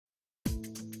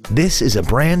This is a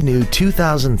brand new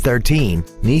 2013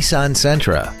 Nissan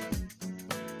Sentra.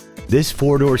 This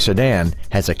four-door sedan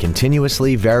has a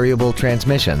continuously variable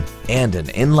transmission and an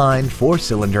inline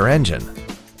four-cylinder engine.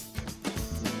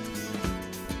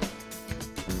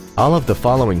 All of the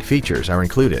following features are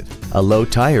included: a low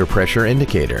tire pressure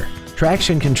indicator,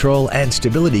 traction control and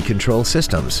stability control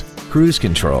systems, cruise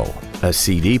control, a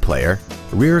CD player,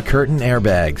 rear curtain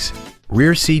airbags,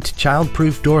 rear seat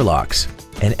child-proof door locks,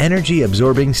 an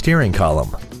energy-absorbing steering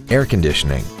column, air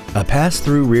conditioning, a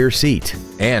pass-through rear seat,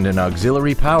 and an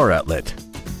auxiliary power outlet.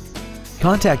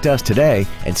 Contact us today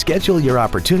and schedule your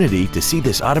opportunity to see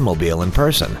this automobile in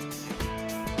person.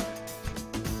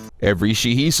 Every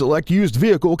Sheehy Select used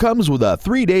vehicle comes with a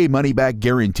 3-day money-back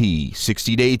guarantee,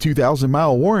 60-day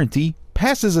 2,000-mile warranty,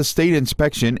 passes a state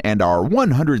inspection and our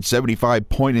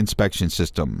 175-point inspection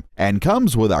system, and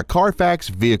comes with a Carfax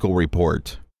vehicle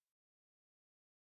report.